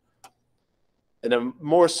happen. And a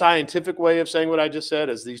more scientific way of saying what I just said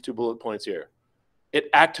is these two bullet points here.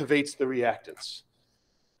 It activates the reactants.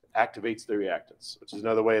 It activates the reactants, which is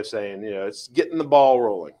another way of saying, it's getting the ball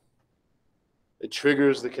rolling. It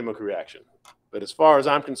triggers the chemical reaction. But as far as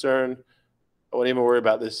I'm concerned, I wouldn't even worry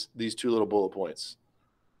about these two little bullet points.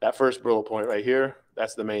 That first bullet point right here,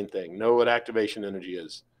 that's the main thing. Know what activation energy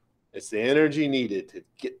is. It's the energy needed to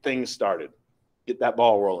get things started, get that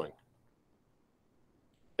ball rolling.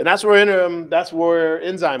 And that's where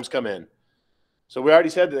enzymes come in. So we already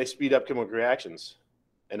said that they speed up chemical reactions.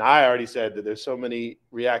 And I already said that there's so many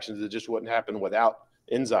reactions that just wouldn't happen without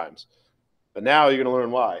enzymes. But now you're going to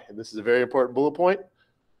learn why. And this is a very important bullet point.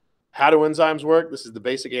 How do enzymes work? This is the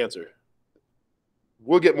basic answer.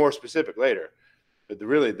 We'll get more specific later. But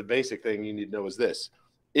really, the basic thing you need to know is this.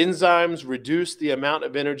 Enzymes reduce the amount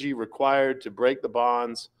of energy required to break the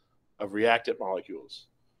bonds of reactant molecules.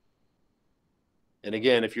 And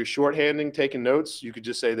again, if you're shorthanding, taking notes, you could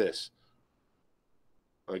just say this.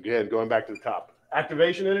 Again, going back to the top.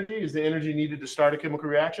 Activation energy is the energy needed to start a chemical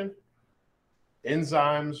reaction.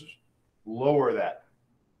 Enzymes lower that.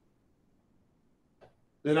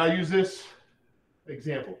 Then I use this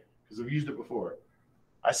example because I've used it before.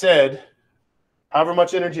 I said, however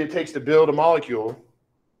much energy it takes to build a molecule,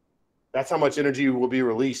 that's how much energy will be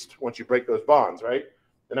released once you break those bonds, right?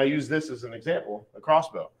 And I use this as an example, a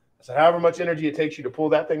crossbow. I said, however much energy it takes you to pull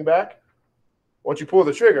that thing back, once you pull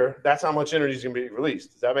the trigger, that's how much energy is going to be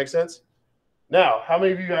released. Does that make sense? Now, how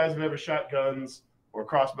many of you guys have ever shot guns or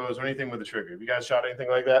crossbows or anything with a trigger? Have you guys shot anything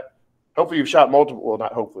like that? Hopefully you've shot multiple, well,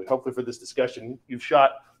 not hopefully for this discussion, you've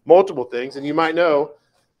shot multiple things, and you might know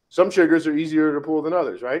some triggers are easier to pull than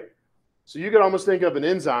others, right? So you can almost think of an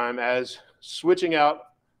enzyme as switching out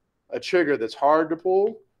a trigger that's hard to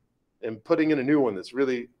pull and putting in a new one that's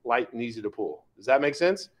really light and easy to pull. Does that make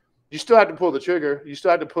sense? You still have to pull the trigger. You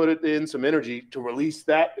still have to put it in some energy to release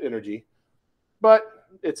that energy, but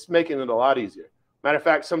it's making it a lot easier. Matter of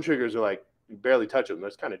fact, some triggers are like, you barely touch them.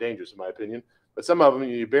 That's kind of dangerous in my opinion. But some of them,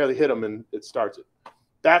 you barely hit them and it starts it.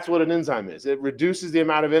 That's what an enzyme is. It reduces the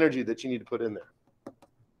amount of energy that you need to put in there.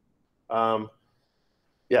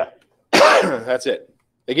 Yeah, that's it.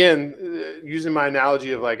 Again, using my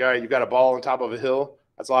analogy of like, all right, you've got a ball on top of a hill.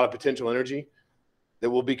 That's a lot of potential energy that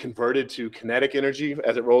will be converted to kinetic energy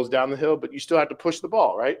as it rolls down the hill, but you still have to push the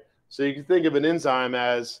ball, right? So you can think of an enzyme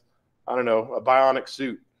as, I don't know, a bionic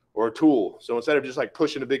suit or a tool. So instead of just like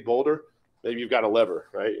pushing a big boulder, maybe you've got a lever,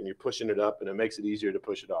 right? And you're pushing it up and it makes it easier to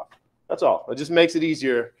push it off. That's all. It just makes it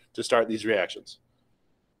easier to start these reactions.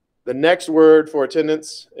 The next word for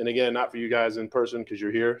attendance, and again, not for you guys in person because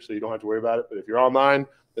you're here, so you don't have to worry about it. But if you're online,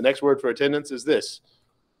 the next word for attendance is this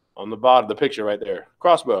on the bottom of the picture right there,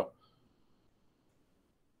 crossbow.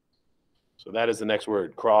 So that is the next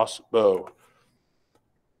word, crossbow.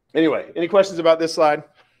 Anyway, any questions about this slide?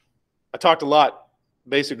 I talked a lot,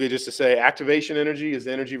 basically just to say activation energy is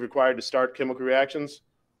the energy required to start chemical reactions,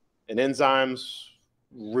 and enzymes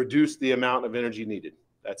reduce the amount of energy needed.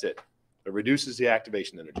 That's it. It reduces the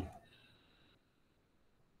activation energy.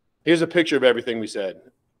 Here's a picture of everything we said.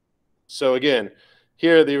 So again,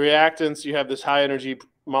 here the reactants, you have this high energy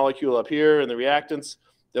molecule up here and the reactants.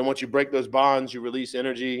 Then once you break those bonds, you release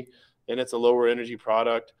energy, and it's a lower energy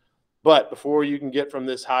product. But before you can get from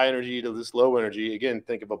this high energy to this low energy, again,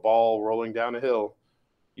 think of a ball rolling down a hill.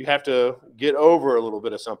 You have to get over a little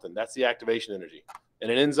bit of something. That's the activation energy. And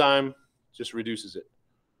an enzyme just reduces it.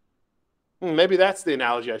 Maybe that's the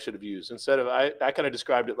analogy I should have used. Instead of, I kind of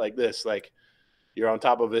described it like this, like you're on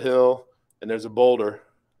top of a hill and there's a boulder.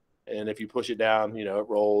 And if you push it down, you know, it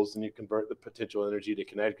rolls and you convert the potential energy to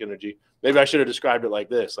kinetic energy. Maybe I should have described it like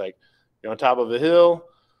this, like you're on top of a hill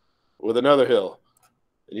with another hill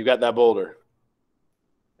and you've got that boulder.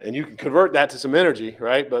 And you can convert that to some energy,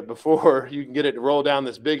 right? But before you can get it to roll down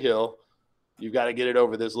this big hill, you've got to get it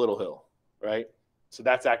over this little hill, right? So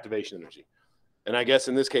that's activation energy. And I guess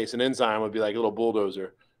in this case, an enzyme would be like a little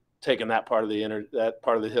bulldozer taking that part of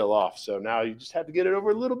the hill off. So now you just have to get it over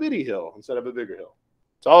a little bitty hill instead of a bigger hill.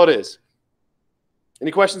 That's all it is. Any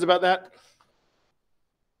questions about that?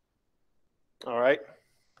 All right.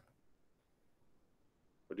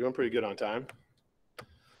 We're doing pretty good on time.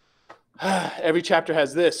 Every chapter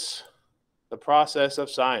has this, the process of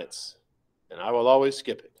science, and I will always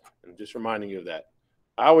skip it. I'm just reminding you of that.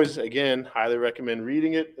 I always, again, highly recommend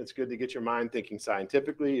reading it. It's good to get your mind thinking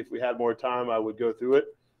scientifically. If we had more time, I would go through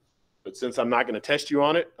it. But since I'm not going to test you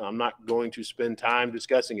on it, I'm not going to spend time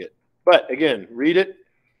discussing it. But again, read it.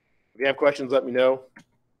 If you have questions, let me know.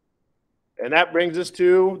 And that brings us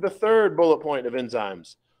to the third bullet point of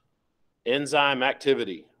enzymes, enzyme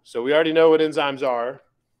activity. So we already know what enzymes are.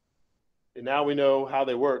 And now we know how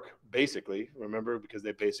they work, basically, remember, because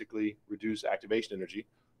they basically reduce activation energy.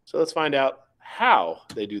 So let's find out how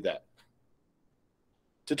they do that.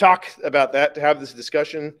 To talk about that, to have this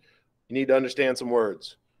discussion, you need to understand some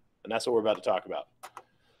words. And that's what we're about to talk about.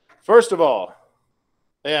 First of all,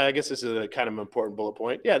 yeah, I guess this is a kind of important bullet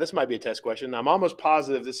point. Yeah, this might be a test question. I'm almost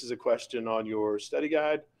positive this is a question on your study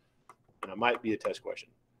guide, and it might be a test question.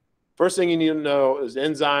 First thing you need to know is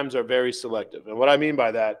enzymes are very selective. And what I mean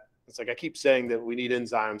by that, it's like I keep saying that we need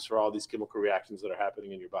enzymes for all these chemical reactions that are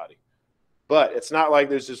happening in your body. But it's not like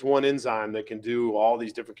there's just one enzyme that can do all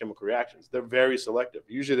these different chemical reactions. They're very selective.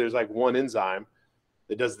 Usually there's like one enzyme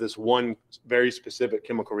that does this one very specific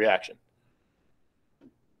chemical reaction.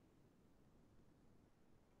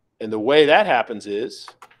 And the way that happens is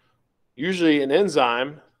usually an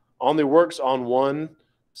enzyme only works on one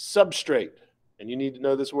substrate. And you need to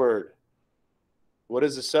know this word. What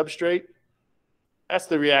is a substrate? That's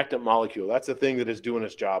the reactant molecule. That's the thing that is doing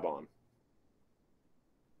its job on.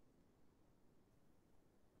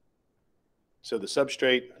 So the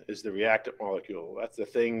substrate is the reactant molecule. That's the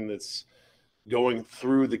thing that's going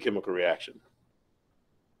through the chemical reaction.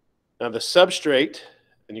 Now the substrate,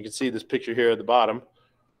 and you can see this picture here at the bottom,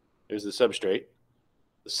 there's the substrate.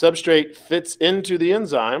 The substrate fits into the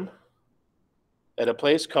enzyme at a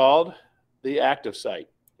place called the active site.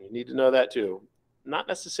 You need to know that too. Not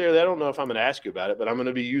necessarily, I don't know if I'm going to ask you about it, but I'm going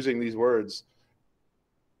to be using these words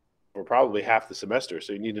for probably half the semester,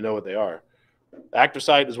 so you need to know what they are. The active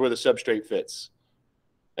site is where the substrate fits.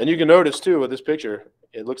 And you can notice too with this picture,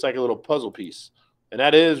 it looks like a little puzzle piece. And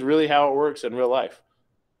that is really how it works in real life.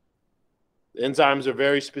 The enzymes are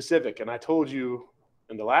very specific. And I told you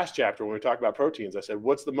in the last chapter when we talked about proteins, I said,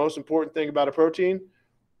 what's the most important thing about a protein?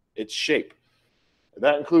 Its shape. And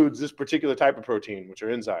that includes this particular type of protein, which are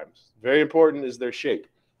enzymes. Very important is their shape,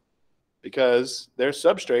 because their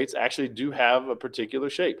substrates actually do have a particular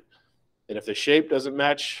shape. And if the shape doesn't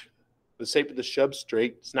match the shape of the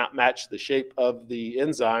substrate, does not match the shape of the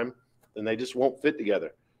enzyme, then they just won't fit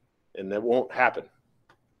together, and that won't happen.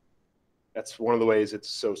 That's one of the ways it's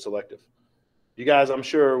so selective. You guys, I'm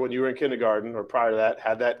sure when you were in kindergarten or prior to that,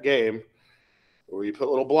 had that game where you put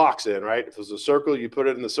little blocks in, right? If it was a circle, you put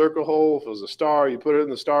it in the circle hole. If it was a star, you put it in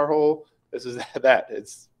the star hole. This is that.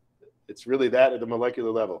 It's really that at the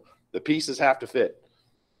molecular level. The pieces have to fit.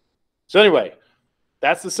 So anyway,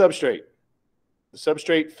 that's the substrate. The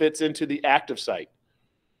substrate fits into the active site.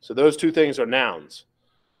 So those two things are nouns.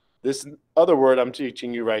 This other word I'm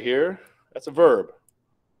teaching you right here, that's a verb.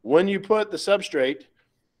 When you put the substrate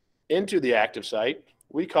into the active site,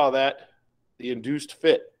 we call that the induced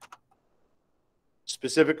fit.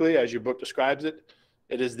 Specifically, as your book describes it,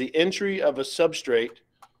 it is the entry of a substrate,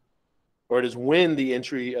 or it is when the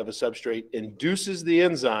entry of a substrate induces the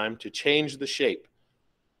enzyme to change the shape.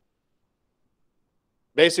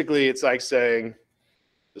 Basically, it's like saying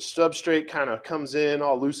the substrate kind of comes in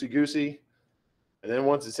all loosey-goosey, and then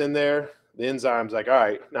once it's in there, the enzyme's like, all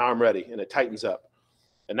right, now I'm ready, and it tightens up.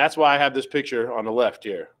 And that's why I have this picture on the left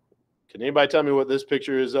here. Can anybody tell me what this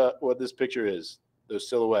picture is? What this picture is? Those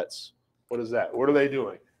silhouettes. What is that? What are they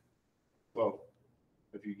doing? Well,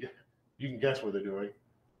 if you can guess what they're doing.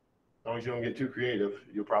 As long as you don't get too creative,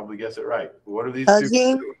 you'll probably guess it right. What are these two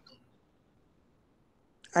doing?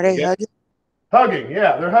 Are they hugging? Hugging,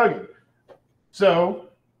 yeah, they're hugging. So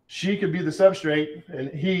she could be the substrate, and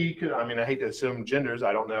he could. I mean, I hate to assume genders.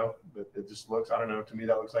 I don't know, but it just looks. I don't know. To me,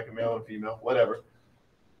 that looks like a male and female. Whatever.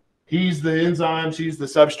 He's the enzyme. She's the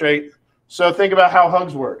substrate. So think about how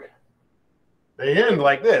hugs work. They end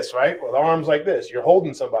like this, right? With arms like this. You're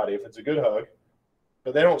holding somebody if it's a good hug,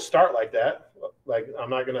 but they don't start like that. Like, I'm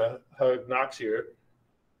not going to hug Knox here,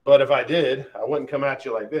 but if I did, I wouldn't come at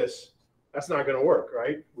you like this. That's not going to work,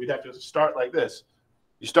 right? We'd have to start like this.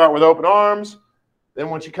 You start with open arms. Then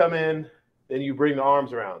once you come in, then you bring the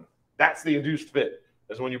arms around. That's the induced fit,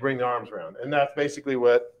 is when you bring the arms around. And that's basically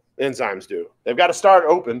what enzymes do. They've got to start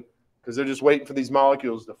open because they're just waiting for these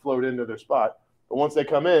molecules to float into their spot. But once they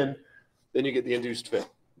come in, then you get the induced fit.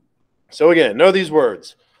 So again, know these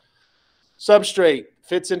words. Substrate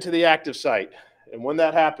fits into the active site. And when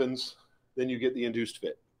that happens, then you get the induced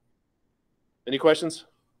fit. Any questions?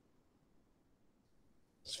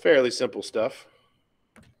 It's fairly simple stuff.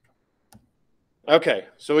 Okay,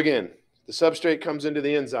 so again, the substrate comes into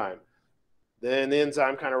the enzyme. Then the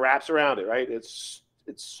enzyme kind of wraps around it, right? It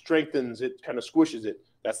strengthens, it kind of squishes it.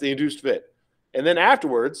 That's the induced fit. And then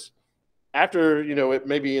afterwards, after, it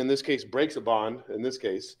maybe in this case breaks a bond, in this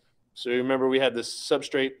case. So you remember we had this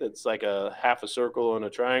substrate that's like a half a circle and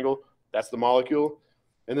a triangle. That's the molecule.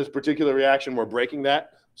 In this particular reaction, we're breaking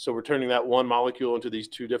that. So we're turning that one molecule into these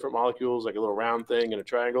two different molecules, like a little round thing and a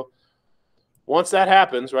triangle. Once that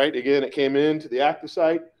happens, right, again, it came into the active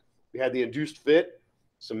site. We had the induced fit.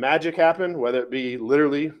 Some magic happened, whether it be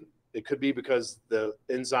literally, it could be because the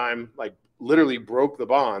enzyme like literally broke the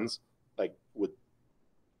bonds, like with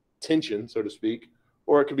tension, so to speak,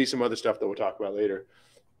 or it could be some other stuff that we'll talk about later.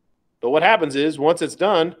 But what happens is once it's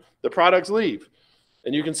done, the products leave.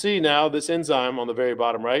 And you can see now this enzyme on the very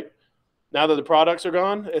bottom right, now that the products are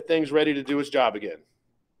gone, that thing's ready to do its job again.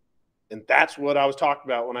 And that's what I was talking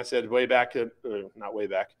about when I said not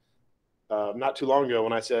too long ago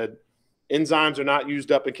when I said enzymes are not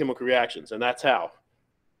used up in chemical reactions. And that's how.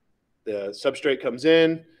 The substrate comes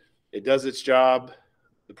in, it does its job,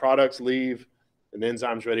 the products leave, and the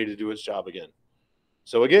enzyme's ready to do its job again.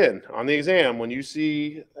 So again, on the exam, when you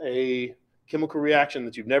see a chemical reaction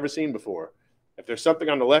that you've never seen before, if there's something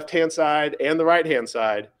on the left-hand side and the right-hand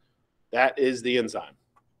side, that is the enzyme.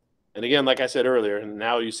 And again, like I said earlier, and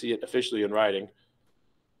now you see it officially in writing,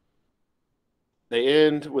 they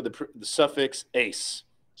end with the suffix "ase."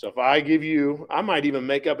 So if I give you, I might even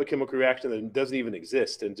make up a chemical reaction that doesn't even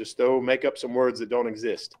exist and just make up some words that don't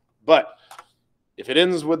exist. But if it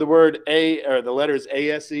ends with the word A or the letters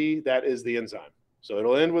ASE, that is the enzyme. So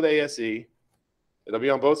it'll end with ASE. It'll be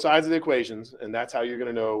on both sides of the equations, and that's how you're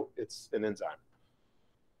going to know it's an enzyme.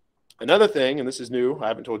 Another thing, and this is new, I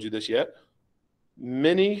haven't told you this yet,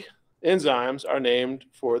 many enzymes are named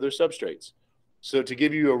for their substrates. So to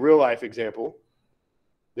give you a real-life example,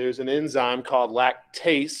 there's an enzyme called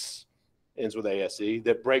lactase, ends with ASE,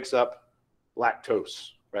 that breaks up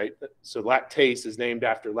lactose, right? So lactase is named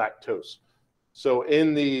after lactose. So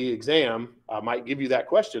in the exam, I might give you that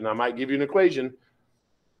question. I might give you an equation,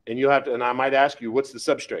 and you'll have to, and I might ask you, what's the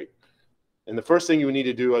substrate? And the first thing you need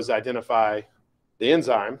to do is identify the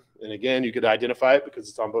enzyme. And again, you could identify it because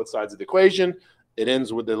it's on both sides of the equation. It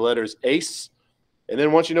ends with the letters ACE. And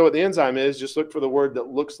then once you know what the enzyme is, just look for the word that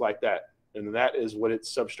looks like that. And that is what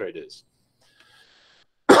its substrate is.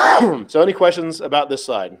 So any questions about this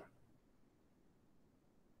slide?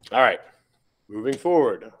 All right, moving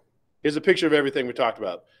forward. Here's a picture of everything we talked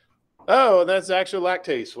about. Oh, that's actually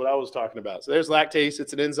lactase, what I was talking about. So there's lactase.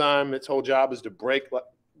 It's an enzyme. Its whole job is to break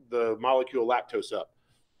the molecule lactose up.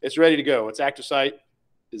 It's ready to go. Its active site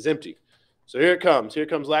is empty. So here it comes. Here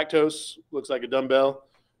comes lactose. Looks like a dumbbell.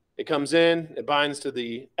 It comes in. It binds to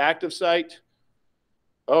the active site.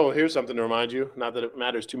 Oh, here's something to remind you. Not that it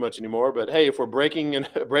matters too much anymore, but hey, if we're breaking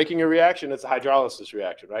a reaction, it's a hydrolysis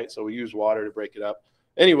reaction, right? So we use water to break it up.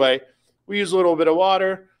 Anyway, we use a little bit of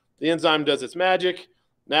water. The enzyme does its magic.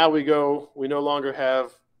 Now we no longer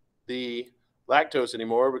have the lactose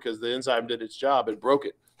anymore because the enzyme did its job. It broke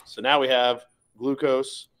it. So now we have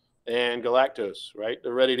glucose and galactose, right?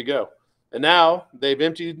 They're ready to go. And now they've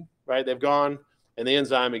emptied, right? They've gone, and the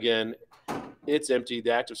enzyme again, it's empty.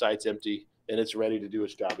 The active site's empty, and it's ready to do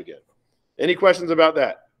its job again. Any questions about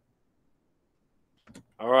that?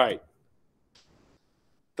 All right.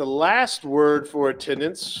 The last word for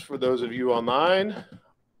attendance for those of you online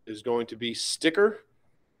is going to be sticker.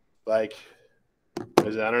 like, I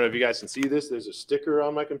don't know if you guys can see this. There's a sticker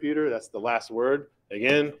on my computer. That's the last word.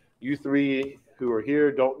 Again, you three who are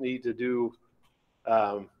here don't need to do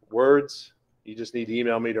words. You just need to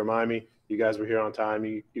email me to remind me. You guys were here on time.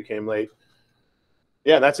 You came late.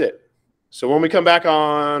 Yeah, that's it. So when we come back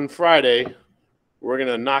on Friday, we're going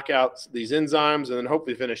to knock out these enzymes and then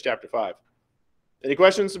hopefully finish chapter 5. Any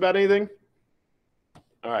questions about anything?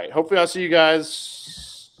 All right. Hopefully I'll see you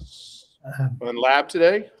guys on lab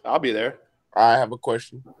today. I'll be there. I have a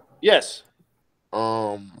question. Yes.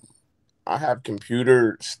 I have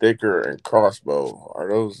computer, sticker, and crossbow. Are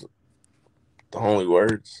those the only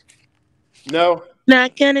words? No.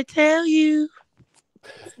 Not gonna tell you.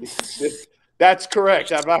 That's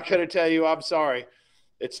correct. I'm not going to tell you. I'm sorry.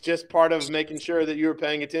 It's just part of making sure that you were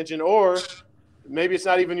paying attention, or maybe it's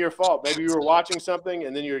not even your fault. Maybe you were watching something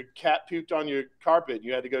and then your cat puked on your carpet and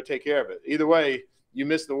you had to go take care of it. Either way, you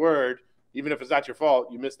missed the word. Even if it's not your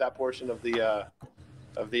fault, you missed that portion of the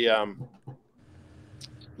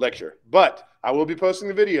lecture. But I will be posting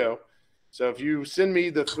the video. So if you send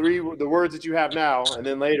me the words that you have now, and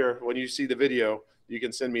then later when you see the video, you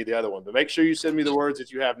can send me the other one. But make sure you send me the words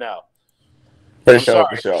that you have now. For sure.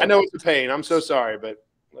 I know it's a pain. I'm so sorry, but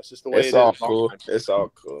that's just the way It's all cool. It's all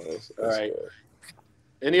cool. All right. Good.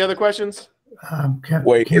 Any other questions?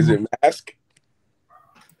 Wait, is it mask?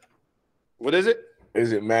 What is it?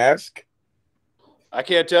 Is it mask? I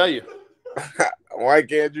can't tell you. Why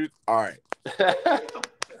can't you? All right.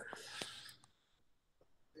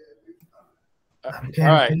 All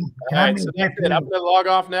right. So that's it. I'm going to log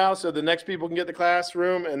off now so the next people can get the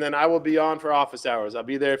classroom, and then I will be on for office hours. I'll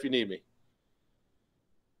be there if you need me.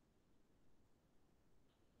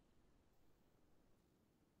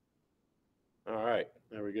 All right.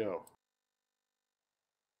 There we go.